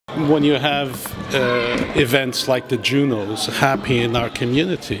when you have events like the Junos happening in our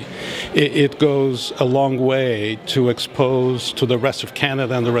community, it goes a long way to expose to the rest of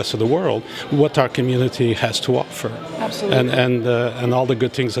Canada and the rest of the world what our community has to offer. Absolutely. And all the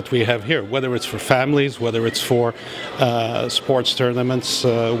good things that we have here, whether it's for families, whether it's for sports tournaments,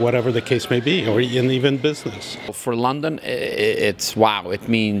 whatever the case may be, or even business. For London, it's wow. It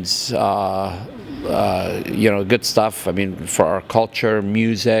means good stuff. I mean, for our culture,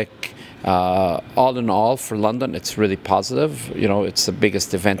 music, all in all, for London, it's really positive. You know, it's the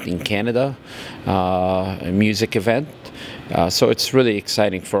biggest event in Canada, a music event. So it's really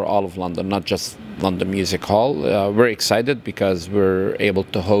exciting for all of London, not just London Music Hall. We're excited because we're able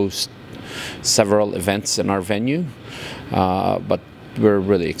to host several events in our venue, but we're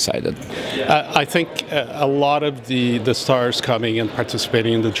really excited. I think a lot of the stars coming and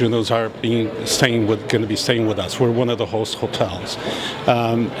participating in the Junos are going to be staying with us. We're one of the host hotels,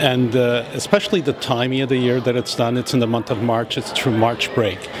 and especially the timing of the year that it's done. It's in the month of March. It's through March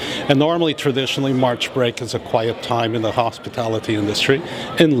break, and normally, traditionally, March break is a quiet time in the hospitality industry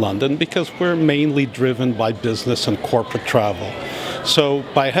in London because we're mainly driven by business and corporate travel. So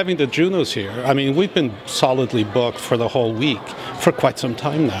by having the Junos here, I mean, we've been solidly booked for the whole week for quite some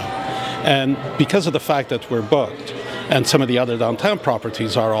time now. And because of the fact that we're booked, and some of the other downtown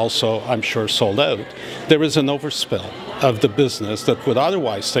properties are also, I'm sure, sold out, there is an overspill of the business that would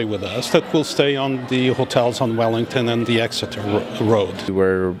otherwise stay with us that will stay on the hotels on Wellington and the Exeter Road.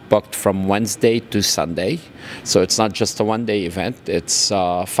 We're booked from Wednesday to Sunday, so it's not just a one-day event, it's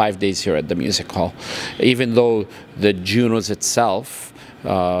 5 days here at the Music Hall. Even though the Junos itself,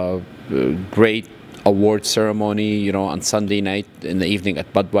 great award ceremony, you know, on Sunday night in the evening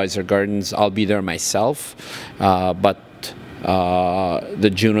at Budweiser Gardens. I'll be there myself, but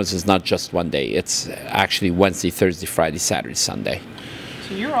the Junos is not just one day. It's actually Wednesday, Thursday, Friday, Saturday, Sunday.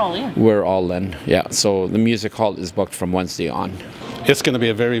 So you're all in. We're all in, yeah. So the Music Hall is booked from Wednesday on. It's going to be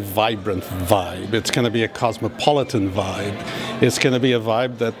a very vibrant vibe. It's going to be a cosmopolitan vibe. It's going to be a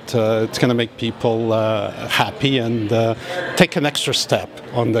vibe that it's going to make people happy and take an extra step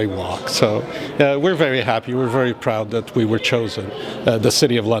on their walk. So we're very happy. We're very proud that we were chosen. The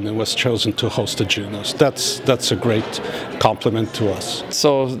City of London was chosen to host the Junos. That's a great compliment to us.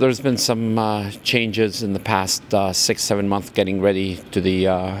 So there's been some changes in the past 6-7 months getting ready to the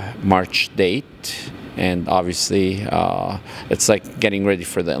March date. And obviously, it's like getting ready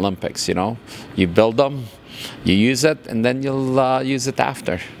for the Olympics, you know. You build them, you use it, and then you'll use it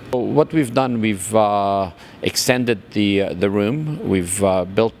after. So what we've done, we've extended the room. We've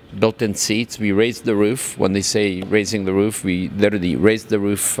built-in seats. We raised the roof. When they say raising the roof, we literally raised the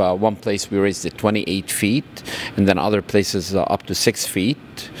roof. One place we raised it 28 feet, and then other places up to 6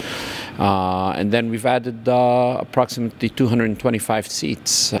 feet. And then we've added approximately 225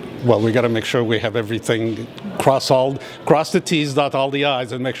 seats. Well, we got to make sure we have everything, cross the T's, dot all the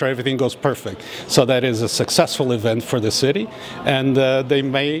I's, and make sure everything goes perfect. So that is a successful event for the city, and they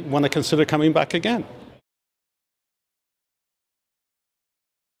may want to consider coming back again.